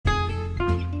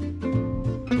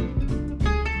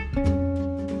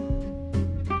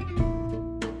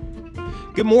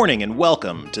Good morning and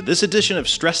welcome to this edition of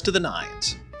Stress to the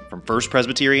Nines from First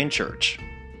Presbyterian Church.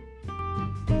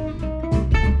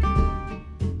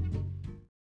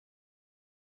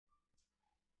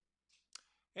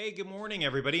 Hey, good morning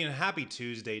everybody and happy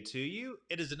Tuesday to you.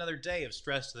 It is another day of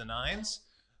Stress to the Nines.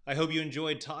 I hope you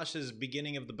enjoyed Tasha's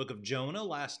beginning of the book of Jonah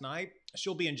last night.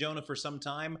 She'll be in Jonah for some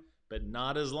time, but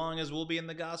not as long as we'll be in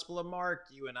the Gospel of Mark,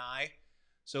 you and I.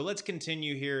 So let's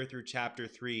continue here through chapter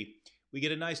 3. We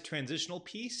get a nice transitional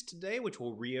piece today, which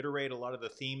will reiterate a lot of the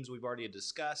themes we've already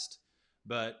discussed,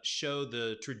 but show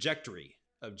the trajectory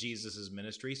of Jesus'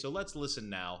 ministry. So let's listen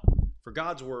now for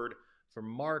God's word from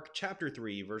Mark chapter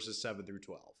 3, verses 7 through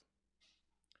 12.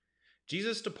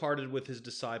 Jesus departed with his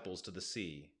disciples to the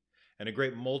sea, and a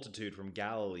great multitude from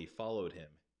Galilee followed him.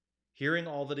 Hearing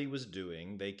all that he was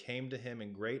doing, they came to him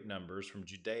in great numbers from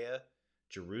Judea,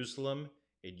 Jerusalem,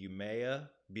 Idumea,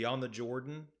 beyond the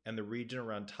Jordan, and the region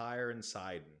around Tyre and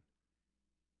Sidon.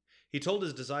 He told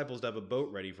his disciples to have a boat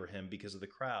ready for him because of the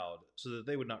crowd, so that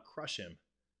they would not crush him.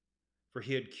 For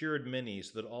he had cured many,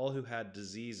 so that all who had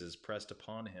diseases pressed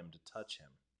upon him to touch him.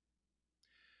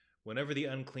 Whenever the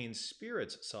unclean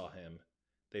spirits saw him,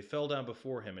 they fell down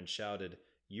before him and shouted,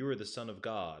 "You are the Son of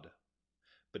God."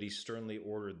 But he sternly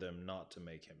ordered them not to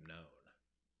make him known.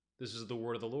 This is the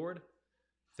word of the Lord.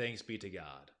 Thanks be to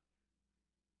God.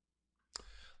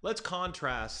 Let's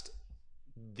contrast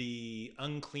the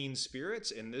unclean spirits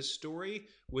in this story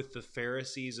with the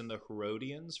Pharisees and the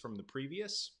Herodians from the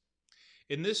previous.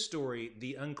 In this story,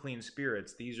 the unclean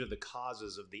spirits, these are the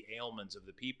causes of the ailments of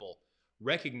the people,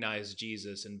 recognize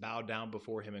Jesus and bow down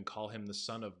before him and call him the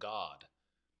Son of God.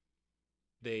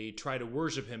 They try to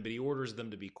worship him, but he orders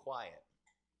them to be quiet.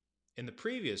 In the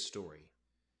previous story,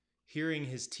 hearing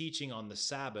his teaching on the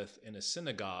Sabbath in a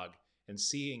synagogue and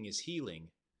seeing his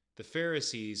healing, the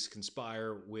Pharisees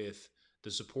conspire with the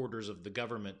supporters of the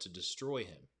government to destroy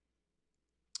him.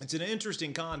 It's an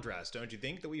interesting contrast, don't you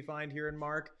think, that we find here in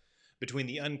Mark between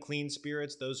the unclean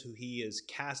spirits, those who he is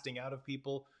casting out of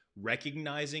people,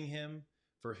 recognizing him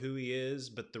for who he is,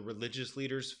 but the religious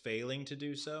leaders failing to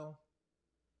do so?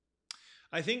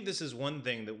 I think this is one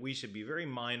thing that we should be very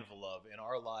mindful of in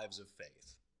our lives of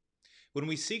faith. When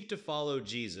we seek to follow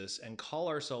Jesus and call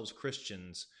ourselves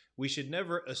Christians, we should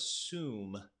never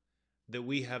assume that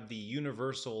we have the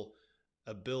universal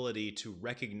ability to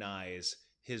recognize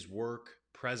his work,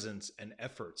 presence, and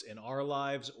efforts in our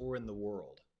lives or in the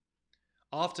world.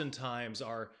 Oftentimes,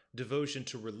 our devotion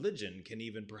to religion can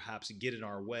even perhaps get in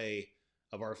our way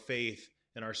of our faith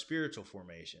and our spiritual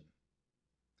formation.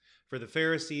 For the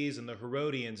Pharisees and the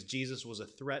Herodians, Jesus was a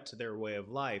threat to their way of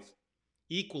life.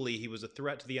 Equally, he was a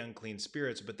threat to the unclean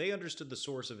spirits, but they understood the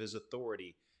source of his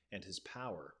authority and his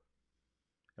power.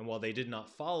 And while they did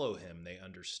not follow him, they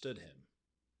understood him.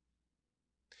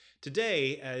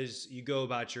 Today, as you go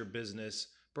about your business,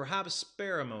 perhaps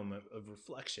spare a moment of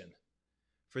reflection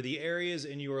for the areas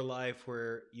in your life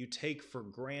where you take for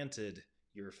granted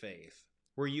your faith,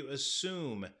 where you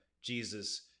assume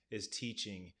Jesus is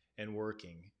teaching and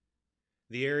working,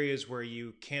 the areas where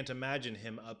you can't imagine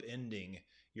him upending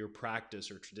your practice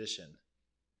or tradition.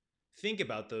 Think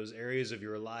about those areas of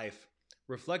your life.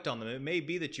 Reflect on them. It may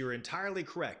be that you're entirely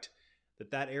correct,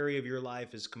 that that area of your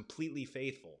life is completely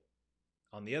faithful.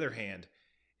 On the other hand,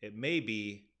 it may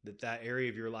be that that area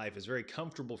of your life is very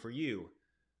comfortable for you,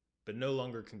 but no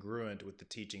longer congruent with the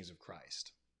teachings of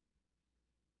Christ.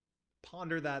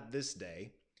 Ponder that this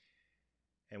day,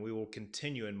 and we will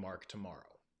continue in Mark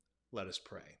tomorrow. Let us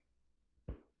pray.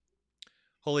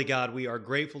 Holy God, we are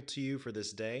grateful to you for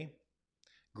this day,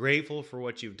 grateful for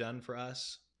what you've done for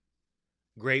us,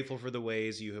 grateful for the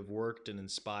ways you have worked and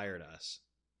inspired us.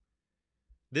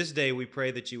 This day we pray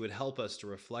that you would help us to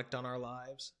reflect on our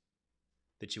lives,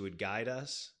 that you would guide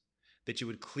us, that you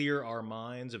would clear our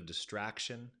minds of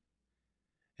distraction,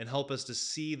 and help us to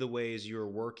see the ways you are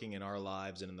working in our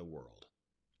lives and in the world.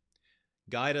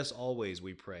 Guide us always,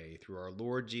 we pray, through our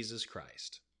Lord Jesus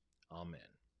Christ. Amen.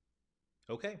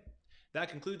 Okay, that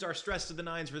concludes our Stress to the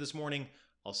Nines for this morning.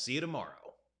 I'll see you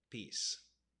tomorrow. Peace.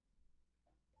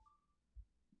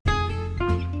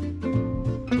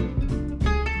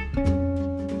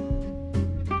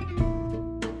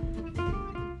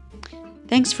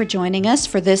 Thanks for joining us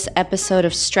for this episode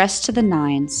of Stress to the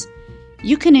Nines.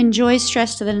 You can enjoy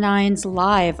Stress to the Nines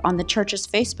live on the church's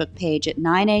Facebook page at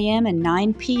 9 a.m. and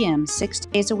 9 p.m. 6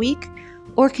 days a week,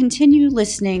 or continue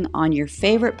listening on your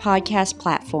favorite podcast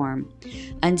platform.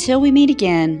 Until we meet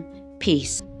again,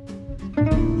 peace.